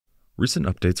Recent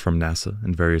updates from NASA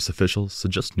and various officials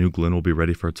suggest New Glenn will be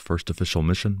ready for its first official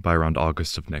mission by around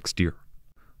August of next year.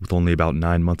 With only about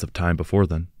 9 months of time before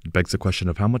then, it begs the question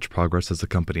of how much progress has the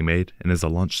company made, and is a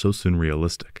launch so soon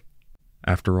realistic?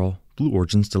 After all, Blue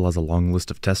Origin still has a long list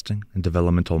of testing and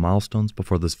developmental milestones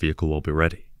before this vehicle will be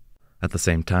ready. At the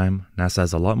same time, NASA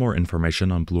has a lot more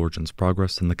information on Blue Origin's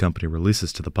progress than the company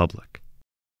releases to the public.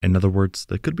 In other words,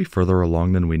 they could be further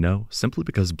along than we know simply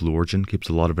because Blue Origin keeps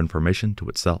a lot of information to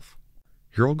itself.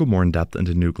 Here I'll go more in depth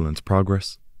into New Glenn's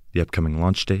progress, the upcoming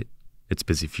launch date, its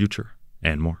busy future,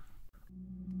 and more.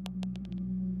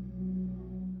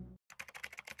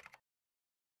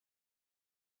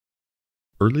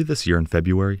 Early this year in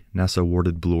February, NASA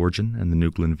awarded Blue Origin and the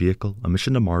New Glenn vehicle a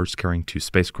mission to Mars carrying 2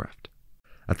 spacecraft.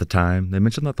 At the time, they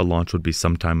mentioned that the launch would be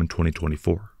sometime in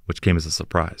 2024, which came as a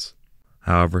surprise.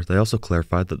 However, they also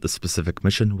clarified that the specific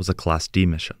mission was a Class D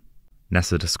mission.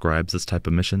 NASA describes this type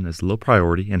of mission as low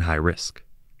priority and high risk.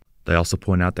 They also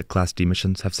point out that Class D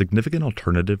missions have significant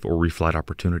alternative or reflight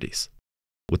opportunities.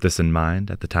 With this in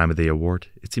mind, at the time of the award,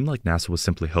 it seemed like NASA was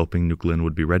simply hoping New Glenn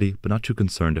would be ready, but not too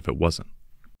concerned if it wasn't.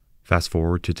 Fast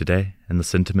forward to today, and the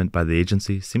sentiment by the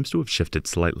agency seems to have shifted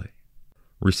slightly.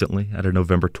 Recently, at a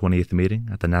November 20th meeting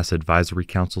at the NASA Advisory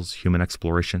Council's Human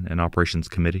Exploration and Operations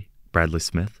Committee, Bradley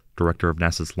Smith, director of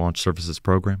NASA's Launch Services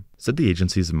Program, said the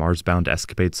agency's Mars-bound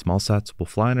Escapade smallsats will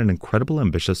fly on an incredible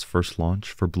ambitious first launch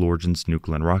for Blue Origin's New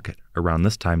Glenn rocket around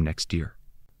this time next year.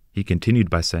 He continued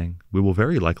by saying, "We will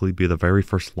very likely be the very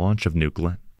first launch of New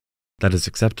Glenn." That is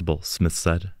acceptable, Smith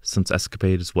said, since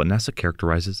Escapade is what NASA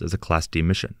characterizes as a Class D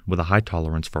mission with a high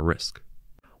tolerance for risk.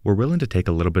 "We're willing to take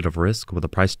a little bit of risk with a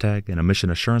price tag and a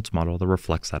mission assurance model that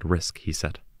reflects that risk," he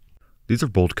said. These are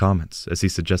bold comments, as he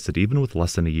suggested even with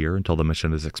less than a year until the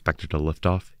mission is expected to lift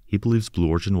off, he believes Blue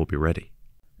Origin will be ready.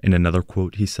 In another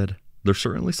quote, he said, "There's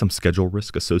certainly some schedule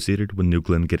risk associated with New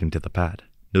Glenn getting to the pad,"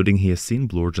 noting he has seen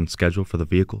Blue Origin's schedule for the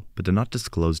vehicle but did not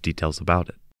disclose details about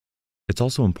it. It's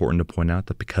also important to point out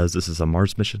that because this is a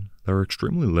Mars mission, there are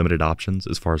extremely limited options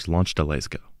as far as launch delays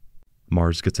go.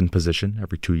 Mars gets in position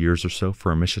every 2 years or so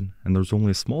for a mission, and there's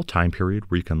only a small time period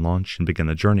where you can launch and begin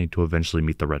the journey to eventually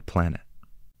meet the red planet.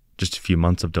 Just a few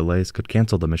months of delays could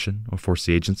cancel the mission or force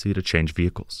the agency to change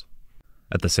vehicles.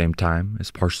 At the same time,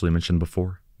 as partially mentioned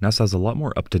before, NASA has a lot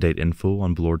more up-to-date info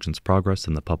on Blue Origin's progress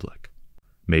than the public.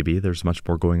 Maybe there's much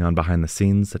more going on behind the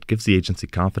scenes that gives the agency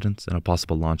confidence in a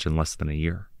possible launch in less than a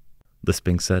year. This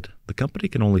being said, the company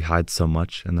can only hide so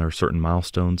much, and there are certain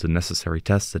milestones and necessary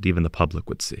tests that even the public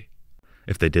would see.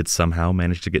 If they did somehow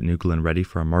manage to get New Glenn ready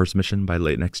for a Mars mission by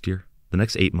late next year, the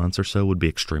next 8 months or so would be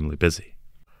extremely busy.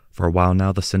 For a while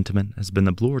now, the sentiment has been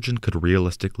that Blue Origin could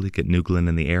realistically get New Glenn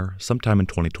in the air sometime in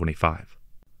 2025.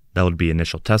 That would be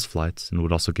initial test flights and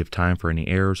would also give time for any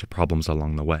errors or problems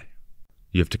along the way.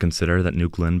 You have to consider that New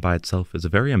Glenn by itself is a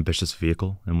very ambitious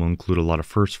vehicle and will include a lot of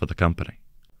firsts for the company.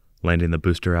 Landing the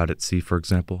booster out at sea, for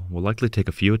example, will likely take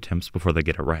a few attempts before they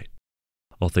get it right.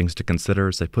 All things to consider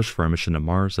as they push for a mission to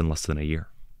Mars in less than a year.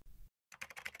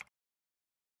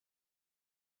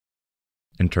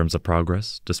 In terms of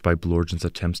progress, despite Blue Origin's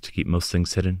attempts to keep most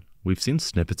things hidden, we've seen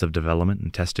snippets of development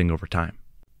and testing over time.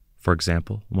 For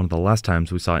example, one of the last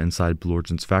times we saw inside Blue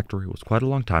Origin's factory was quite a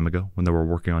long time ago when they were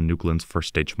working on New Glenn's first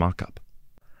stage mock-up.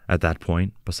 At that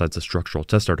point, besides a structural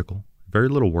test article, very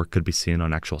little work could be seen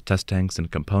on actual test tanks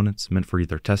and components meant for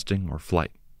either testing or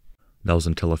flight. That was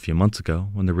until a few months ago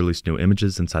when they released new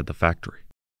images inside the factory.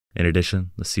 In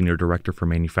addition, the Senior Director for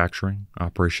Manufacturing,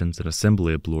 Operations, and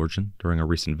Assembly at Blue Origin during a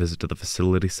recent visit to the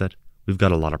facility said, "We've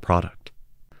got a lot of product.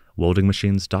 Welding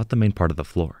machines dot the main part of the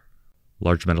floor.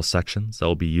 Large metal sections that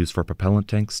will be used for propellant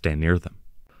tanks stand near them.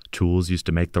 Tools used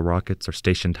to make the rockets are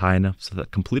stationed high enough so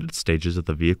that completed stages of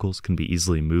the vehicles can be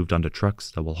easily moved onto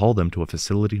trucks that will haul them to a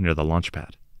facility near the launch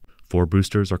pad. 4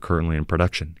 boosters are currently in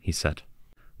production," he said.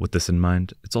 With this in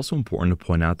mind, it's also important to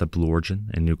point out that Blue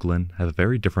Origin and New Glenn have a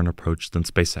very different approach than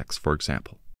SpaceX, for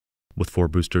example. With 4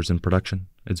 boosters in production,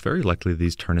 it's very likely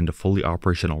these turn into fully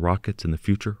operational rockets in the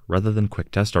future rather than quick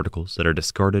test articles that are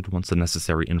discarded once the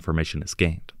necessary information is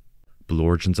gained. Blue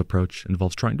Origin's approach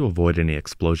involves trying to avoid any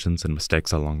explosions and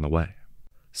mistakes along the way.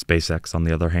 SpaceX, on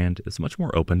the other hand, is much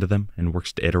more open to them and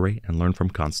works to iterate and learn from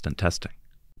constant testing.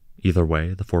 Either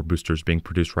way, the 4 boosters being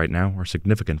produced right now are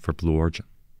significant for Blue Origin.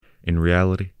 In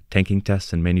reality, tanking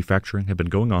tests and manufacturing have been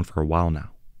going on for a while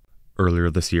now. Earlier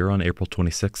this year, on April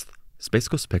 26th, Space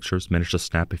Coast Pictures managed to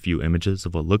snap a few images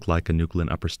of what looked like a New Glenn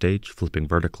upper stage flipping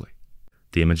vertically.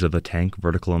 The image of the tank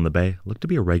vertical in the bay looked to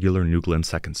be a regular New Glenn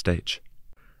second stage.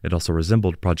 It also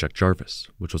resembled Project Jarvis,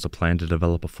 which was a plan to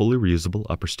develop a fully reusable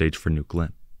upper stage for New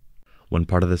Glenn. One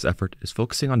part of this effort is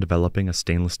focusing on developing a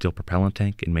stainless steel propellant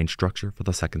tank and main structure for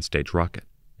the second stage rocket,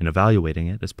 and evaluating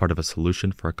it as part of a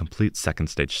solution for a complete second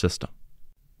stage system.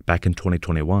 Back in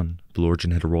 2021, Blue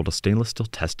Origin had rolled a stainless steel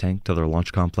test tank to their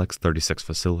Launch Complex 36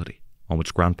 facility, on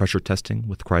which ground pressure testing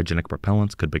with cryogenic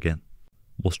propellants could begin.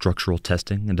 While structural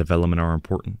testing and development are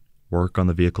important, work on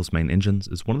the vehicle's main engines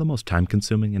is one of the most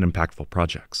time-consuming and impactful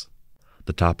projects.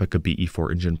 The topic of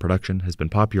BE-4 engine production has been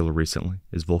popular recently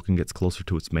as Vulcan gets closer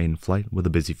to its maiden flight with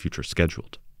a busy future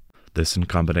scheduled. This, in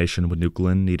combination with New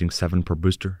Glenn needing 7 per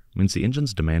booster, means the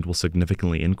engine's demand will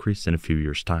significantly increase in a few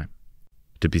years' time.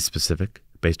 To be specific,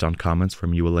 based on comments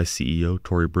from ULA CEO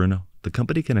Tory Bruno, the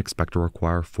company can expect to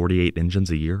require 48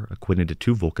 engines a year, equating to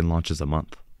 2 Vulcan launches a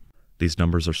month. These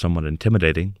numbers are somewhat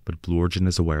intimidating, but Blue Origin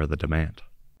is aware of the demand.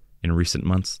 In recent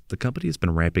months, the company has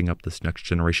been ramping up this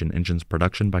next-generation engine's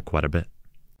production by quite a bit.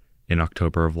 In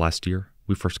October of last year,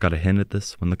 we first got a hint at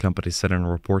this when the company said in a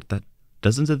report that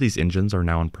dozens of these engines are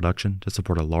now in production to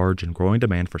support a large and growing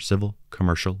demand for civil,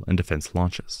 commercial, and defense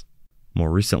launches.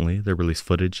 More recently, they released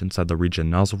footage inside the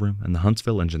Regen nozzle room in the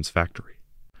Huntsville Engines factory.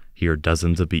 Here,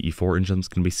 dozens of BE-4 engines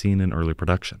can be seen in early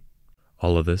production.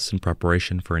 All of this in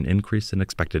preparation for an increase in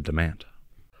expected demand.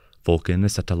 Vulcan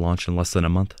is set to launch in less than a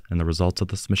month, and the results of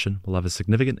this mission will have a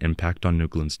significant impact on New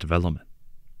Glenn's development.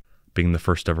 Being the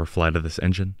first ever flight of this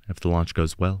engine, if the launch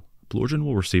goes well, Blue Origin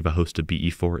will receive a host of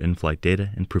BE-4 in-flight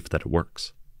data and proof that it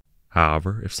works.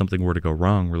 However, if something were to go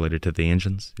wrong related to the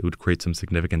engines, it would create some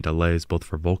significant delays both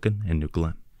for Vulcan and New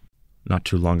Glenn. Not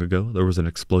too long ago, there was an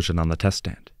explosion on the test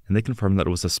stand, and they confirmed that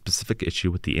it was a specific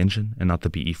issue with the engine and not the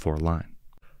BE-4 line.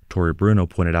 Tory Bruno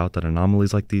pointed out that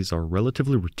anomalies like these are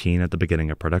relatively routine at the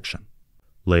beginning of production.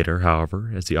 Later,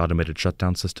 however, as the automated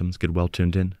shutdown systems get well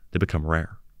tuned in, they become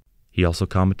rare. He also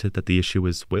commented that the issue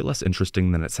is way less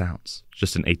interesting than it sounds,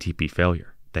 just an ATP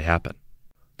failure. They happen.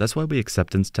 That's why we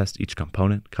acceptance test each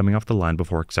component coming off the line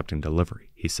before accepting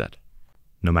delivery, he said.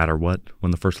 No matter what,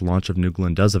 when the first launch of New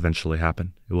Glenn does eventually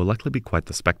happen, it will likely be quite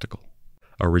the spectacle.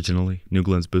 Originally, New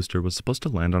Glenn's booster was supposed to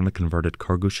land on a converted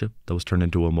cargo ship that was turned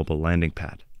into a mobile landing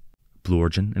pad. Blue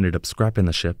Origin ended up scrapping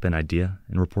the ship and idea,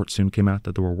 and reports soon came out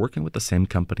that they were working with the same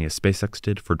company as SpaceX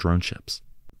did for drone ships.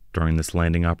 During this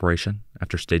landing operation,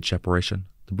 after stage separation,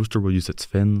 the booster will use its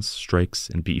fins, strakes,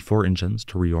 and BE-4 engines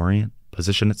to reorient,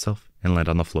 position itself, and land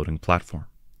on the floating platform.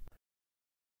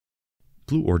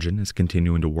 Blue Origin is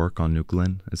continuing to work on New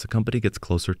Glenn as the company gets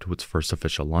closer to its first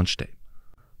official launch date.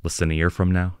 Less than a year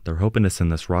from now, they're hoping to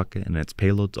send this rocket and its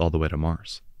payloads all the way to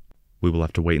Mars. We will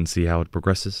have to wait and see how it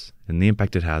progresses and the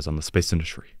impact it has on the space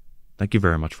industry. Thank you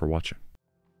very much for watching.